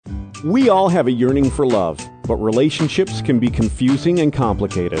We all have a yearning for love, but relationships can be confusing and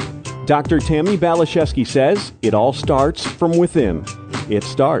complicated. Dr. Tammi Balizewski says it all starts from within. It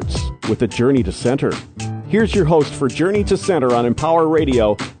starts with a journey to center. Here's your host for Journey to Center on Empower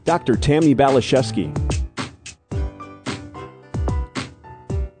Radio, Dr. Tammi Balizewski.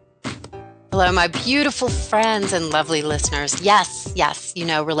 Hello, my beautiful friends and lovely listeners. Yes,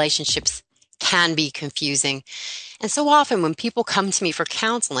 relationships can be confusing. And so often when people come to me for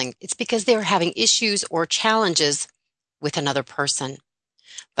counseling, it's because they're having issues or challenges with another person.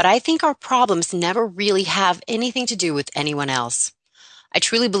 But I think our problems never really have anything to do with anyone else. I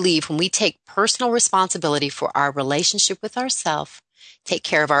truly believe when we take personal responsibility for our relationship with ourselves, take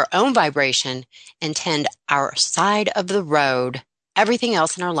care of our own vibration, and tend our side of the road, everything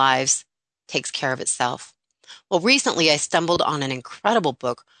else in our lives takes care of itself. Well, recently I stumbled on an incredible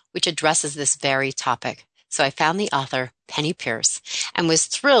book which addresses this very topic. So I found the author, Penney Peirce, and was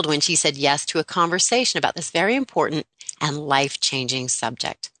thrilled when she said yes to a conversation about this very important and life-changing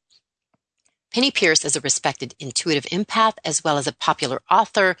subject. Penney Peirce is a respected intuitive empath as well as a popular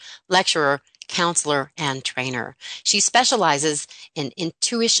author, lecturer, counselor, and trainer. She specializes in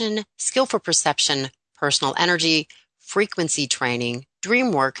intuition, skillful perception, personal energy, frequency training,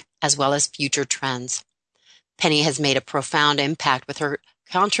 dream work, as well as future trends. Penney has made a profound impact with her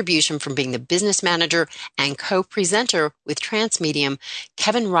contribution from being the business manager and co-presenter with trance medium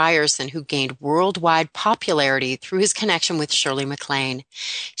Kevin Ryerson, who gained worldwide popularity through his connection with Shirley MacLaine.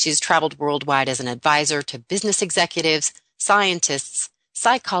 She's traveled worldwide as an advisor to business executives, scientists,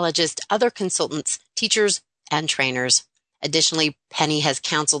 psychologists, other consultants, teachers, and trainers. Additionally, Penney has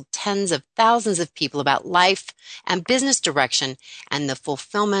counseled tens of thousands of people about life and business direction and the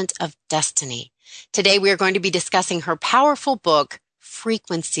fulfillment of destiny. Today, we are going to be discussing her powerful book,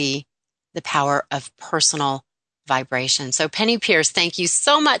 Frequency, the Power of Personal Vibration. So Penney Peirce, thank you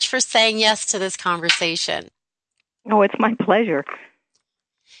so much for saying yes to this conversation. Oh, it's my pleasure.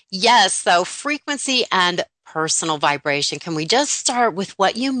 Yes, so frequency and personal vibration. Can we just start with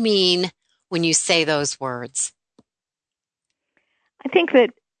what you mean when you say those words? I think that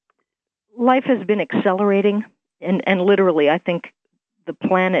life has been accelerating, and literally I think the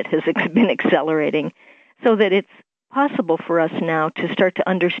planet has been accelerating, so that it's possible for us now to start to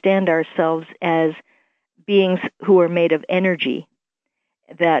understand ourselves as beings who are made of energy,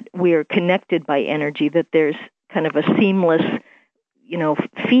 that we are connected by energy, that there's kind of a seamless,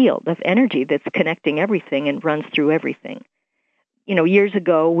 field of energy that's connecting everything and runs through everything. Years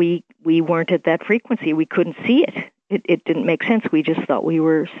ago, we weren't at that frequency. We couldn't see it. It didn't make sense. We just thought we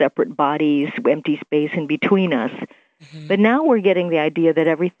were separate bodies, empty space in between us. Mm-hmm. But now we're getting the idea that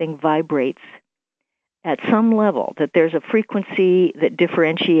everything vibrates at some level, that there's a frequency that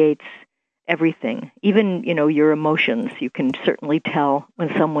differentiates everything. Even, your emotions. You can certainly tell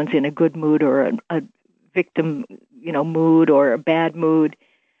when someone's in a good mood or a victim, mood or a bad mood.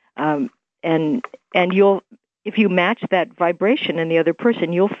 And if you match that vibration in the other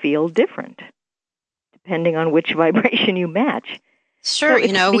person, you'll feel different, depending on which vibration you match. Sure,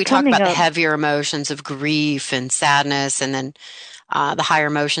 so we talk about the heavier emotions of grief and sadness, and then the higher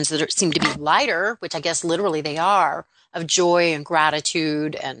emotions that seem to be lighter, which I guess literally they are, of joy and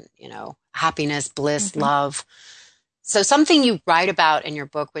gratitude and, happiness, bliss, mm-hmm. love. So something you write about in your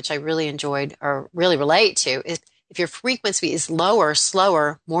book, which I really enjoyed or really relate to, is if your frequency is lower,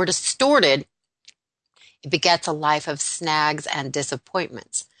 slower, more distorted, it begets a life of snags and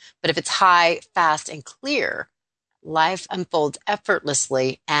disappointments. But if it's high, fast, and clear, life unfolds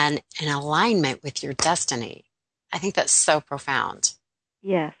effortlessly and in alignment with your destiny. I think that's so profound.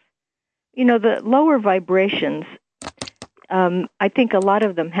 Yes. The lower vibrations, I think a lot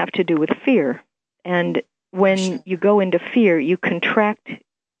of them have to do with fear. And when you go into fear, you contract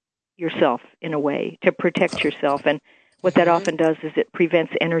yourself in a way to protect yourself. And what that often does is it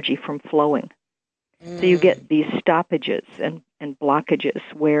prevents energy from flowing. So you get these stoppages and blockages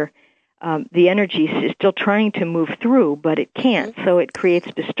where the energy is still trying to move through, but it can't. So it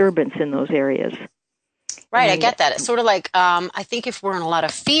creates disturbance in those areas. Right, I get that. It's sort of like, I think if we're in a lot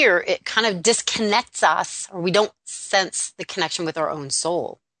of fear, it kind of disconnects us, or we don't sense the connection with our own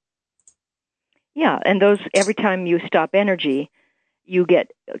soul. Yeah, and every time you stop energy, you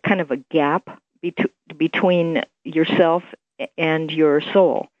get kind of a gap between yourself and your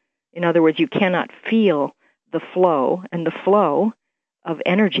soul. In other words, you cannot feel the flow, and the flow of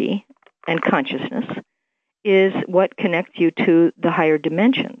energy and consciousness is what connects you to the higher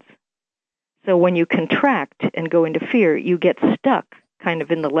dimensions. So when you contract and go into fear, you get stuck kind of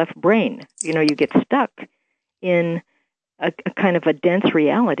in the left brain. You get stuck in a kind of a dense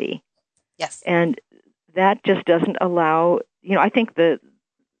reality. Yes. And that just doesn't allow, I think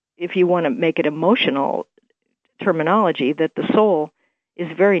if you want to make it emotional terminology, that the soul is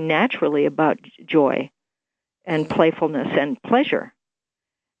very naturally about joy and playfulness and pleasure.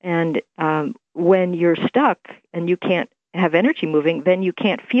 And when you're stuck and you can't have energy moving, then you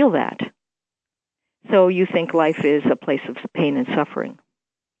can't feel that. So you think life is a place of pain and suffering.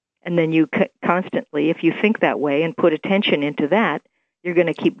 And then you constantly, if you think that way and put attention into that, you're going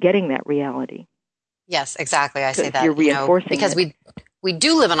to keep getting that reality. Yes, exactly. I say that, you're reinforcing because it. we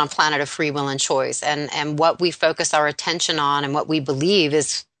do live on a planet of free will and choice, and what we focus our attention on and what we believe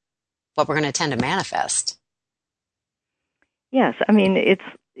is what we're going to tend to manifest. Yes, I mean, it's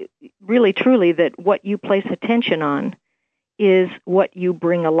really truly that what you place attention on is what you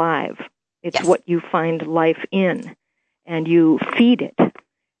bring alive. It's Yes. what you find life in, and you feed it.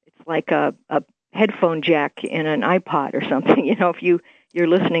 It's like a headphone jack in an iPod or something. You know, if you're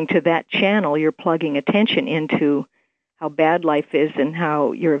listening to that channel, you're plugging attention into how bad life is and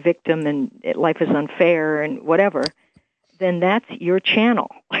how you're a victim and life is unfair and whatever, then that's your channel,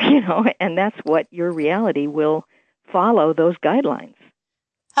 you know, and that's what your reality will follow, those guidelines.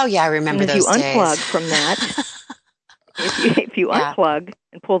 Oh, yeah, I remember those days. As you unplug from that, if you Yeah. unplug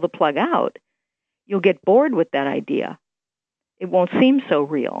and pull the plug out, you'll get bored with that idea. It won't seem so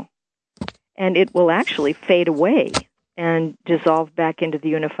real. And it will actually fade away and dissolve back into the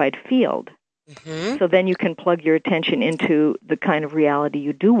unified field. Mm-hmm. So then you can plug your attention into the kind of reality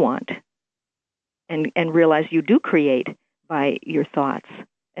you do want and realize you do create by your thoughts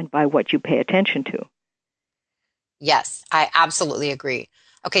and by what you pay attention to. Yes, I absolutely agree.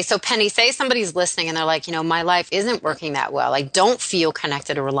 Okay, so Penny, say somebody's listening and they're like, my life isn't working that well. I don't feel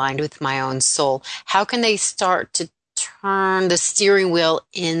connected or aligned with my own soul. How can they start to turn the steering wheel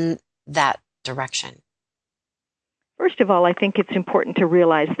in that direction? First of all, I think it's important to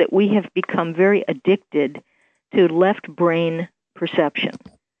realize that we have become very addicted to left brain perception.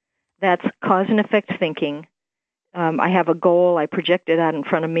 That's cause and effect thinking. I have a goal, I project it out in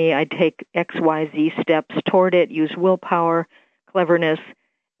front of me, I take X, Y, Z steps toward it, use willpower, cleverness,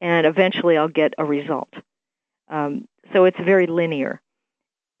 and eventually I'll get a result. So it's very linear.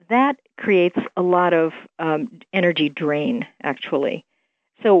 That creates a lot of energy drain, actually.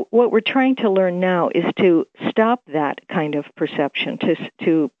 So what we're trying to learn now is to stop that kind of perception,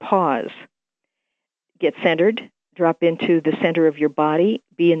 to pause, get centered, drop into the center of your body,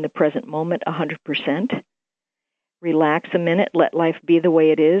 be in the present moment 100%, relax a minute, let life be the way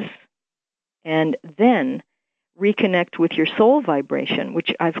it is, and then reconnect with your soul vibration,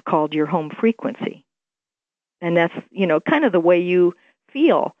 which I've called your home frequency. And that's, kind of the way you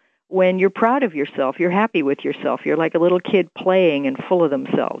feel when you're proud of yourself, you're happy with yourself, you're like a little kid playing and full of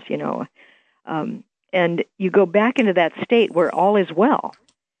themselves, and you go back into that state where all is well.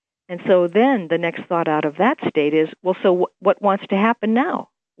 And so then the next thought out of that state is, well, so what wants to happen now?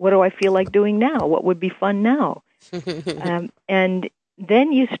 What do I feel like doing now? What would be fun now? And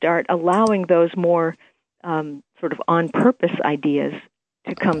then you start allowing those more sort of on-purpose ideas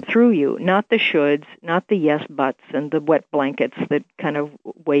to come through you, not the shoulds, not the yes buts and the wet blankets that kind of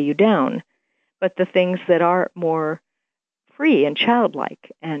weigh you down, but the things that are more free and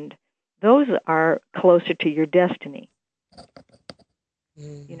childlike, and those are closer to your destiny.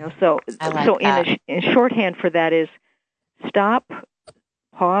 So in shorthand for that is stop,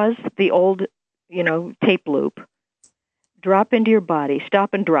 pause the old, tape loop, drop into your body,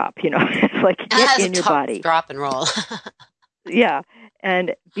 stop and drop, it's like get in your body. Drop and roll. Yeah,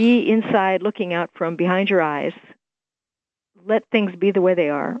 and be inside looking out from behind your eyes. Let things be the way they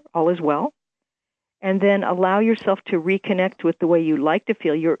are, all is well. And then allow yourself to reconnect with the way you like to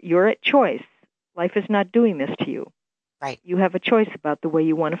feel. You're at choice. Life is not doing this to you. Right. You have a choice about the way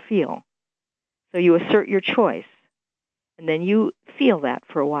you want to feel. So you assert your choice. And then you feel that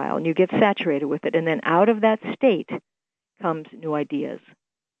for a while, and you get saturated with it. And then out of that state comes new ideas.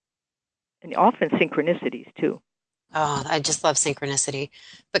 And often synchronicities, too. Oh, I just love synchronicity.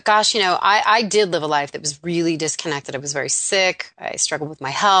 But gosh, I did live a life that was really disconnected. I was very sick. I struggled with my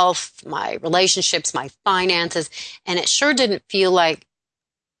health, my relationships, my finances, and it sure didn't feel like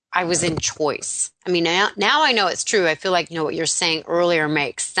I was in choice. I mean, now I know it's true. I feel like, what you're saying earlier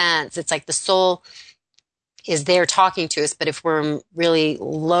makes sense. It's like the soul is there talking to us, but if we're in really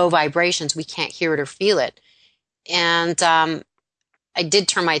low vibrations, we can't hear it or feel it. And I did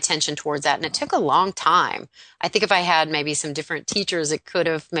turn my attention towards that, and it took a long time. I think if I had maybe some different teachers, it could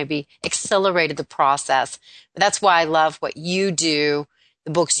have maybe accelerated the process. But that's why I love what you do,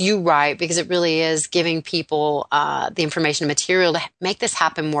 the books you write, because it really is giving people the information and material to make this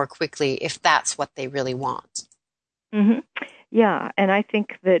happen more quickly if that's what they really want. Mm-hmm. Yeah, and I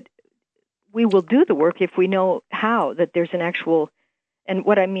think that we will do the work if we know how, that there's an And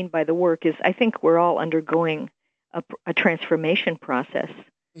what I mean by the work is I think we're all undergoing a transformation process,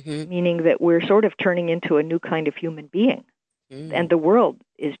 meaning that we're sort of turning into a new kind of human being. And the world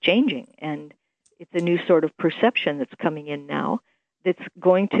is changing, and it's a new sort of perception that's coming in now that's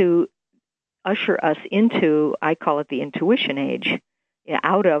going to usher us into, I call it the intuition age,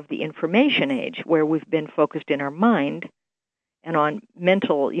 out of the information age, where we've been focused in our mind and on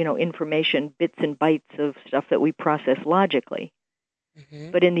mental, information, bits and bytes of stuff that we process logically.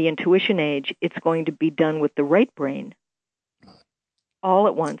 But in the intuition age, it's going to be done with the right brain all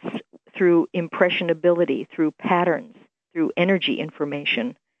at once through impressionability, through patterns, through energy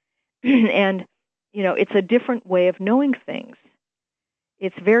information. And, it's a different way of knowing things.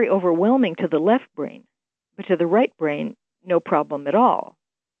 It's very overwhelming to the left brain, but to the right brain, no problem at all.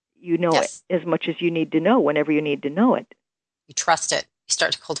 You know it as much as you need to know whenever you need to know it. You trust it. You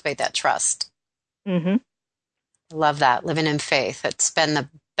start to cultivate that trust. Mm-hmm. I love that. Living in faith. It's been the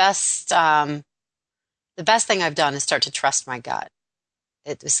best thing I've done is start to trust my gut.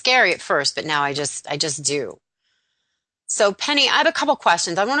 It was scary at first, but now I just do. So Penny, I have a couple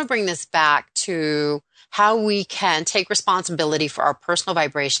questions. I want to bring this back to how we can take responsibility for our personal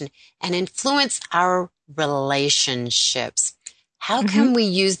vibration and influence our relationships. How can we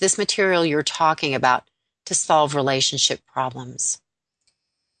use this material you're talking about to solve relationship problems?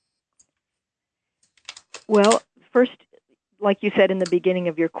 Well, first, like you said in the beginning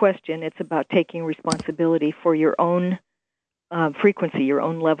of your question, it's about taking responsibility for your own frequency, your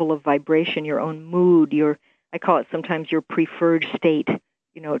own level of vibration, your own mood, I call it sometimes your preferred state.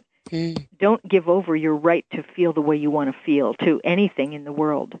 Don't give over your right to feel the way you want to feel to anything in the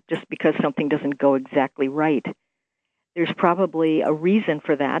world just because something doesn't go exactly right. There's probably a reason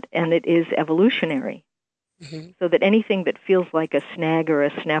for that, and it is evolutionary. So that anything that feels like a snag or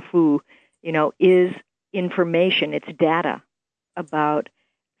a snafu, is information, it's data about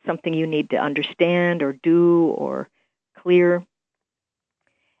something you need to understand or do or clear.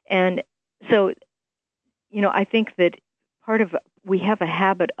 And so, I think that we have a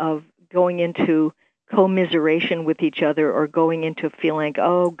habit of going into commiseration with each other or going into feeling like,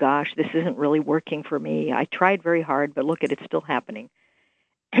 oh gosh, this isn't really working for me. I tried very hard, but look at it, it's still happening.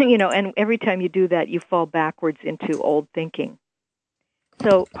 And every time you do that, you fall backwards into old thinking.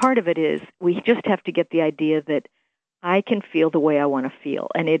 So part of it is we just have to get the idea that I can feel the way I want to feel,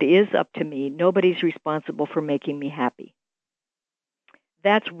 and it is up to me. Nobody's responsible for making me happy.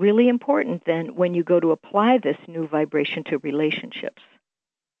 That's really important then when you go to apply this new vibration to relationships.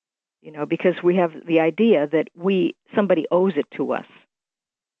 Because we have the idea that somebody owes it to us.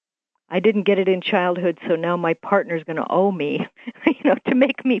 I didn't get it in childhood, so now my partner's going to owe me, to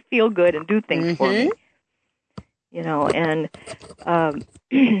make me feel good and do things for me. And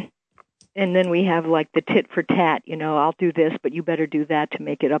and then we have like the tit for tat, I'll do this, but you better do that to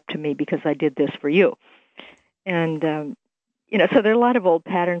make it up to me because I did this for you. And, so there are a lot of old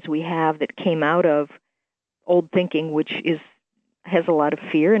patterns we have that came out of old thinking, which has a lot of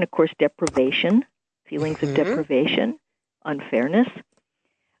fear and, of course, deprivation, feelings of deprivation, unfairness.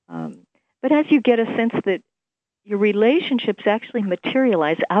 But as you get a sense that your relationships actually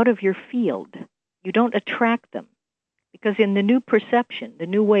materialize out of your field, you don't attract them. Because in the new perception, the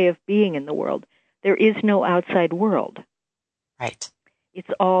new way of being in the world, there is no outside world. Right. It's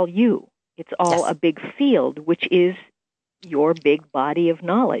all you. It's all a big field, which is your big body of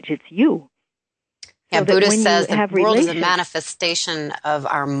knowledge. It's you. Yeah, Buddha says the world is a manifestation of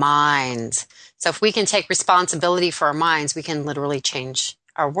our minds. So if we can take responsibility for our minds, we can literally change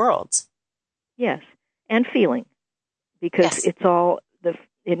our worlds. Yes, and feeling. Because it's all,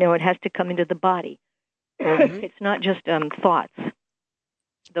 it has to come into the body. It's not just thoughts.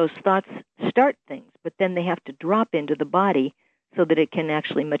 Those thoughts start things, but then they have to drop into the body so that it can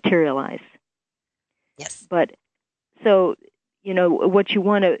actually materialize. Yes. But, so, what you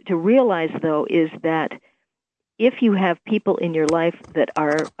want to realize, though, is that if you have people in your life that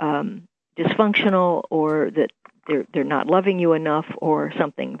are dysfunctional or that they're not loving you enough or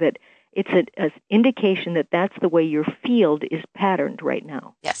something, that it's an indication that that's the way your field is patterned right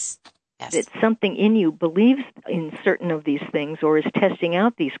now. Yes. That something in you believes in certain of these things or is testing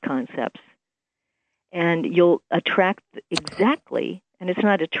out these concepts. And you'll attract exactly, and it's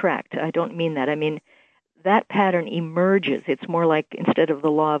not attract, I don't mean that. I mean, that pattern emerges. It's more like instead of the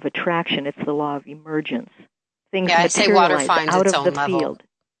law of attraction, it's the law of emergence. Things I'd say water materialize finds out its of own the level. field.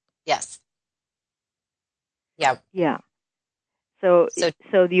 Yes. Yeah. Yeah. So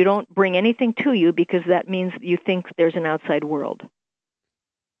you don't bring anything to you because that means you think there's an outside world.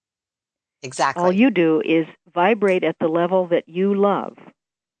 Exactly. All you do is vibrate at the level that you love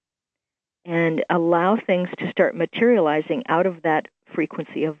and allow things to start materializing out of that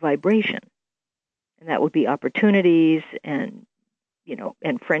frequency of vibration. And that would be opportunities and,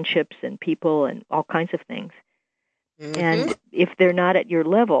 and friendships and people and all kinds of things. Mm-hmm. And if they're not at your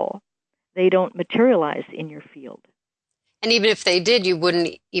level, they don't materialize in your field. And even if they did, you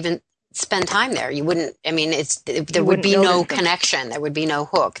wouldn't even spend time there. You wouldn't, there would be no connection. There would be no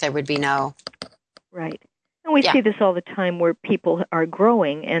hook. There would be no... Right. And we see this all the time where people are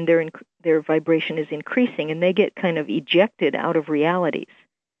growing and their vibration is increasing and they get kind of ejected out of realities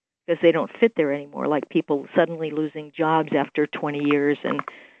because they don't fit there anymore, like people suddenly losing jobs after 20 years and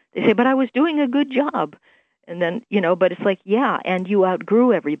they say, but I was doing a good job. And then, but it's like, and you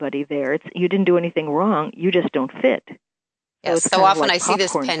outgrew everybody there. You didn't do anything wrong. You just don't fit. Yes, so often I see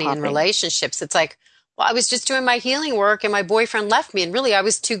this, Penny, in relationships. It's like, well, I was just doing my healing work and my boyfriend left me. And really, I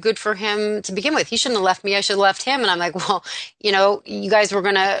was too good for him to begin with. He shouldn't have left me. I should have left him. And I'm like, well, you guys were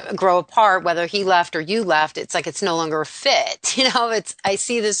going to grow apart, whether he left or you left. It's like it's no longer a fit. I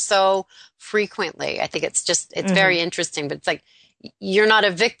see this so frequently. I think it's very interesting. But it's like you're not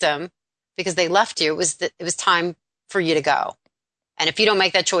a victim because they left you. It was time for you to go. And if you don't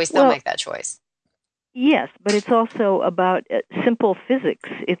make that choice, they'll make that choice. Yes, but it's also about simple physics.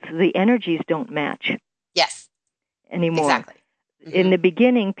 It's the energies don't match. Yes. Anymore. Exactly. Mm-hmm. In the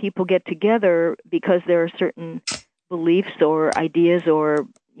beginning, people get together because there are certain beliefs or ideas or,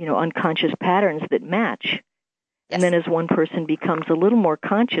 unconscious patterns that match. Yes. And then as one person becomes a little more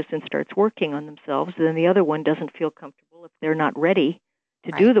conscious and starts working on themselves, then the other one doesn't feel comfortable if they're not ready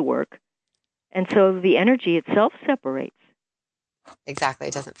to do the work. And so the energy itself separates. Exactly.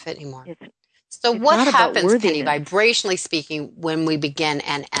 It doesn't fit anymore. So what happens, Penny, vibrationally speaking, when we begin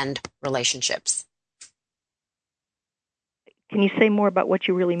and end relationships? Can you say more about what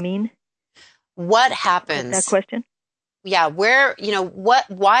you really mean? What happens? That question? Yeah,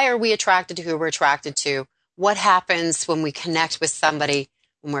 why are we attracted to who we're attracted to? What happens when we connect with somebody,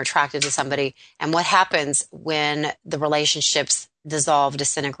 when we're attracted to somebody? And what happens when the relationships dissolve,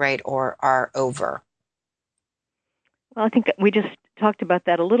 disintegrate, or are over? Well, I think we just talked about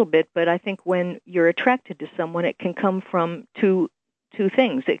that a little bit, but I think when you're attracted to someone, it can come from two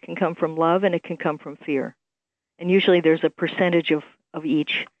things. It can come from love and it can come from fear. And usually there's a percentage of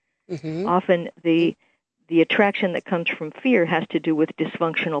each. Mm-hmm. Often the attraction that comes from fear has to do with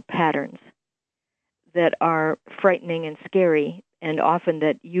dysfunctional patterns that are frightening and scary, and often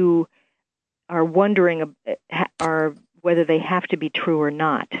that you are wondering whether they have to be true or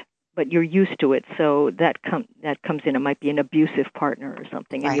not. But you're used to it, so that comes in. It might be an abusive partner or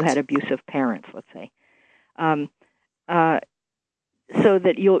something, and you had abusive parents, let's say. So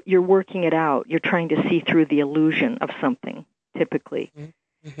that you're working it out. You're trying to see through the illusion of something, typically.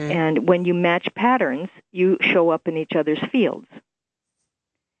 Mm-hmm. And when you match patterns, you show up in each other's fields.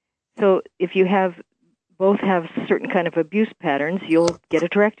 So if you both have certain kind of abuse patterns, you'll get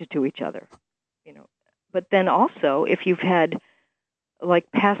attracted to each other. But then also, if you've had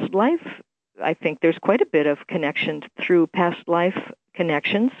like past life, I think there's quite a bit of connections through past life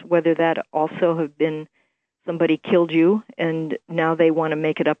connections, whether that also have been somebody killed you and now they want to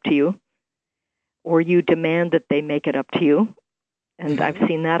make it up to you, or you demand that they make it up to you. And I've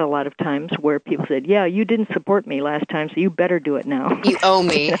seen that a lot of times where people said, yeah, you didn't support me last time, so you better do it now. You owe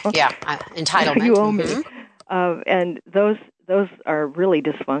me. Yeah, entitlement. You owe me. And those are really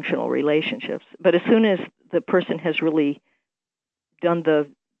dysfunctional relationships. But as soon as the person has really done the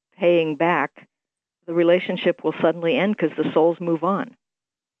paying back, the relationship will suddenly end because the souls move on.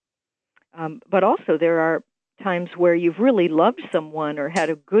 But also there are times where you've really loved someone or had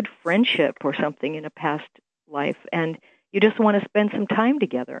a good friendship or something in a past life, and you just want to spend some time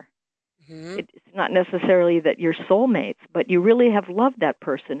together. Mm-hmm. It's not necessarily that you're soulmates, but you really have loved that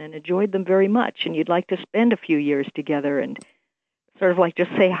person and enjoyed them very much, and you'd like to spend a few years together and sort of like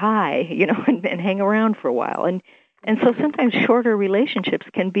just say hi, and hang around for a while. And so sometimes shorter relationships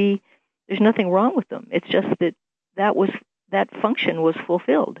can be, there's nothing wrong with them. It's just that function was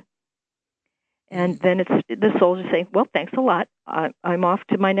fulfilled. And then the souls are saying, well, thanks a lot. I'm off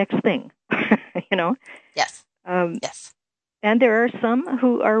to my next thing, Yes. Yes. And there are some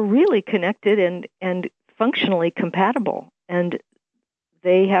who are really connected and functionally compatible. And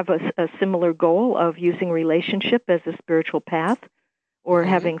they have a similar goal of using relationship as a spiritual path or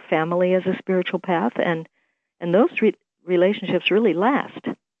having family as a spiritual path. And those relationships really last.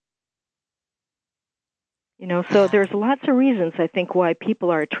 So there's lots of reasons, I think, why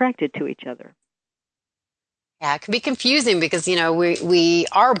people are attracted to each other. Yeah, it can be confusing because, we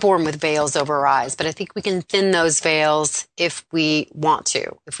are born with veils over our eyes, but I think we can thin those veils if we want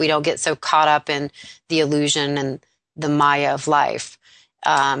to, if we don't get so caught up in the illusion and the Maya of life.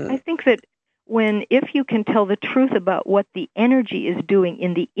 I think that if you can tell the truth about what the energy is doing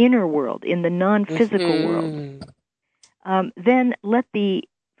in the inner world, in the non-physical world, then let the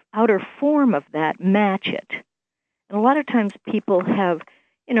outer form of that match it. And a lot of times people have,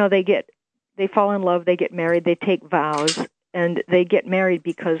 they fall in love, they get married, they take vows, and they get married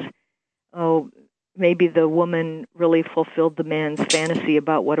because, maybe the woman really fulfilled the man's fantasy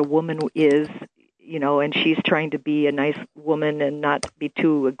about what a woman is, and she's trying to be a nice woman and not be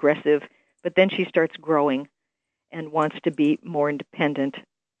too aggressive. But then she starts growing and wants to be more independent,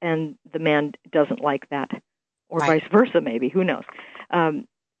 and the man doesn't like that, or right. vice versa, maybe. Who knows?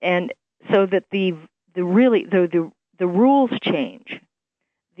 And so that the rules change,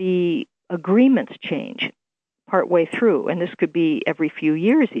 the agreements change partway through, and this could be every few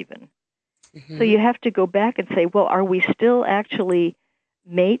years even. Mm-hmm. So you have to go back and say, well, are we still actually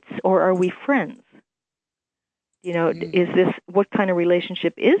mates or are we friends? Is this, what kind of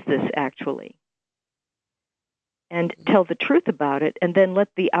relationship is this actually? And tell the truth about it, and then let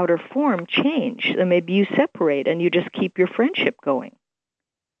the outer form change. So maybe you separate and you just keep your friendship going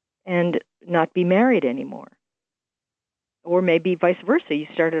and not be married anymore. Or maybe vice versa. You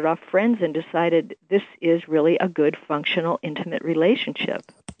started off friends and decided this is really a good, functional, intimate relationship.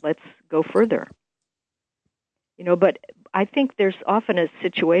 Let's go further. But I think there's often a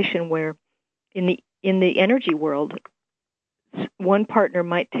situation where in the energy world, one partner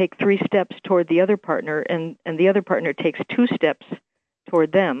might take 3 steps toward the other partner, and the other partner takes 2 steps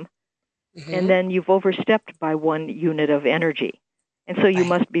toward them, and then you've overstepped by 1 unit of energy. And so you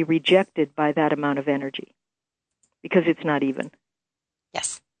must be rejected by that amount of energy because it's not even.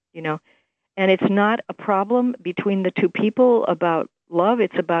 Yes. And it's not a problem between the 2 people about love,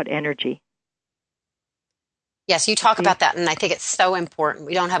 it's about energy. Yes, you talk about that, and I think it's so important.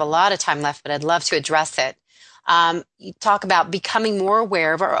 We don't have a lot of time left, but I'd love to address it. You talk about becoming more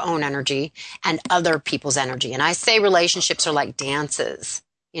aware of our own energy and other people's energy. And I say relationships are like dances,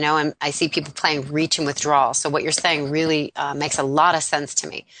 and I see people playing reach and withdrawal. So what you're saying really makes a lot of sense to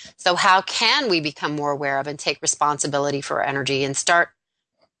me. So how can we become more aware of and take responsibility for our energy and start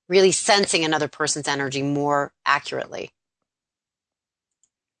really sensing another person's energy more accurately?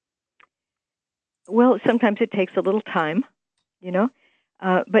 Well, sometimes it takes a little time,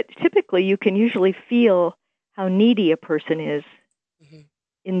 but typically you can usually feel how needy a person is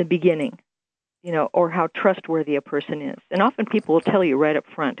in the beginning, or how trustworthy a person is. And often people will tell you right up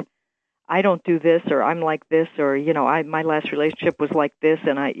front, I don't do this, or I'm like this, or, my last relationship was like this,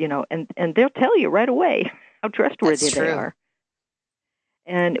 and and they'll tell you right away how trustworthy they are.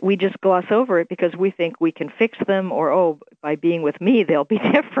 And we just gloss over it because we think we can fix them, or, by being with me, they'll be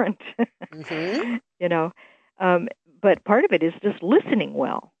different. But part of it is just listening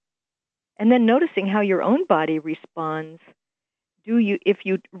well. And then noticing how your own body responds. If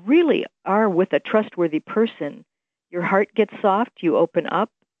you really are with a trustworthy person, your heart gets soft, you open up.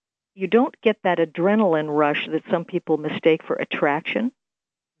 You don't get that adrenaline rush that some people mistake for attraction.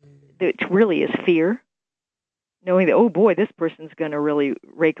 It really is fear. Knowing that, oh boy, this person's going to really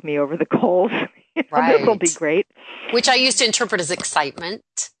rake me over the coals. Right. This will be great. Which I used to interpret as excitement.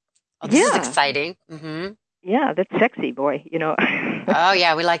 Oh, this is exciting. Mm-hmm. Yeah, that's sexy, boy, Oh,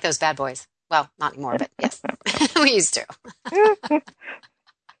 yeah, we like those bad boys. Well, not anymore, but yes, we used to.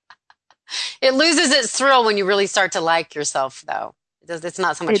 It loses its thrill when you really start to like yourself, though. It's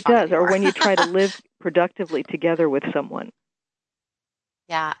not so much fun anymore. Or when you try to live productively together with someone.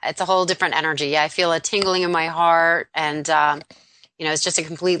 Yeah, it's a whole different energy. Yeah, I feel a tingling in my heart, and it's just a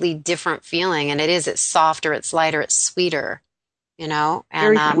completely different feeling. And it's softer, it's lighter, it's sweeter. And,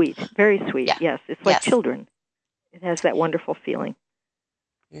 very sweet. Yeah. Yes, it's like children. It has that wonderful feeling.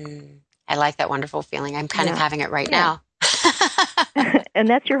 I like that wonderful feeling. I'm kind of having it right now. And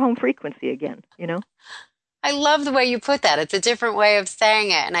that's your home frequency again. I love the way you put that. It's a different way of saying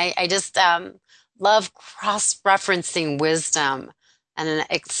it, and I just love cross-referencing wisdom and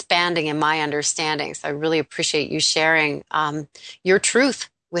expanding in my understanding. So I really appreciate you sharing your truth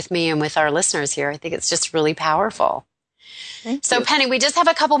with me and with our listeners here. I think it's just really powerful. Thank you. Penny, we just have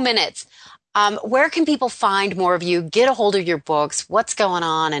a couple minutes. Where can people find more of you, get a hold of your books, what's going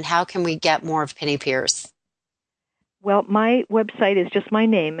on, and how can we get more of Penney Peirce? Well, my website is just my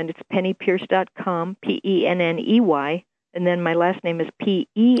name, and it's pennypeirce.com, Penney, and then my last name is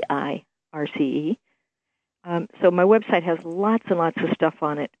Peirsce. So my website has lots and lots of stuff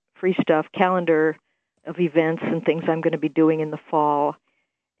on it, free stuff, calendar of events and things I'm going to be doing in the fall.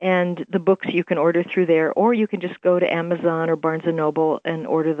 And the books you can order through there, or you can just go to Amazon or Barnes & Noble and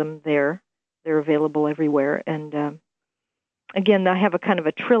order them there. They're available everywhere. And again, I have a kind of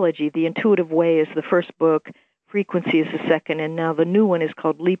a trilogy. The Intuitive Way is the first book. Frequency is the second, and now the new one is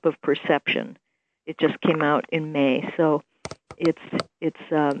called Leap of Perception. It just came out in May, so it's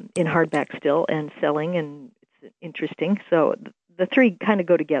in hardback still and selling, and it's interesting. So the three kind of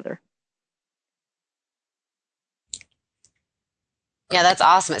go together. Yeah, that's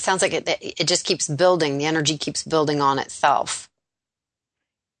awesome. It sounds like it just keeps building. The energy keeps building on itself.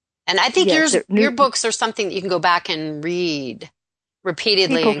 And I think your books are something that you can go back and read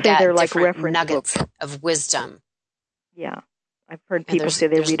repeatedly and get they're like different reference nuggets books of wisdom. Yeah. I've heard people say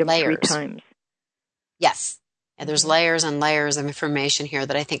they read them layers. 3 times. Yes. And there's layers and layers of information here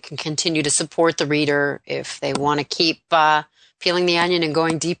that I think can continue to support the reader if they want to keep peeling the onion and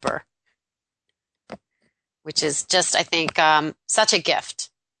going deeper, which is just, I think, such a gift.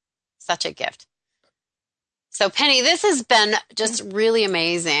 Such a gift. So, Penny, this has been just really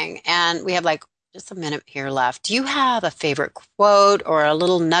amazing. And we have just a minute here left. Do you have a favorite quote or a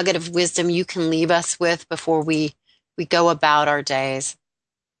little nugget of wisdom you can leave us with before we go about our days?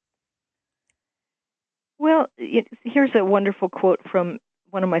 Well, here's a wonderful quote from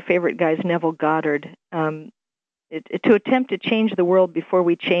one of my favorite guys, Neville Goddard. To attempt to change the world before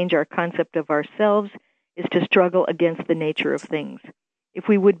we change our concept of ourselves is to struggle against the nature of things. If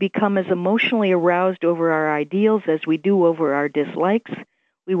we would become as emotionally aroused over our ideals as we do over our dislikes,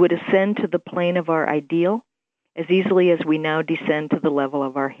 we would ascend to the plane of our ideal as easily as we now descend to the level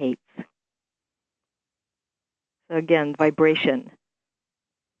of our hates. So again, vibration.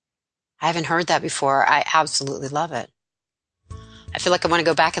 I haven't heard that before. I absolutely love it. I feel like I want to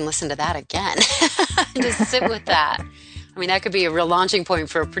go back and listen to that again. Just sit with that. I mean, that could be a real launching point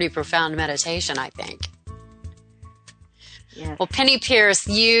for a pretty profound meditation, I think. Yes. Well, Penney Peirce,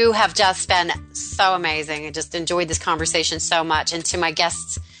 you have just been so amazing. I just enjoyed this conversation so much. And to my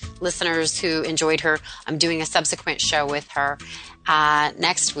guests, listeners who enjoyed her, I'm doing a subsequent show with her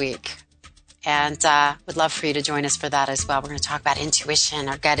next week. And would love for you to join us for that as well. We're going to talk about intuition,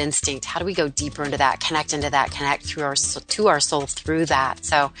 our gut instinct. How do we go deeper into that, connect through to our soul through that?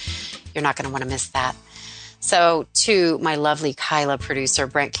 So you're not going to want to miss that. So to my lovely Kyla producer,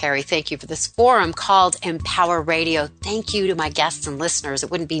 Brent Carey, thank you for this forum called Empower Radio. Thank you to my guests and listeners.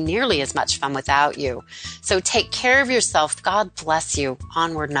 It wouldn't be nearly as much fun without you. So take care of yourself. God bless you.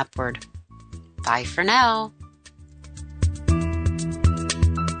 Onward and upward. Bye for now.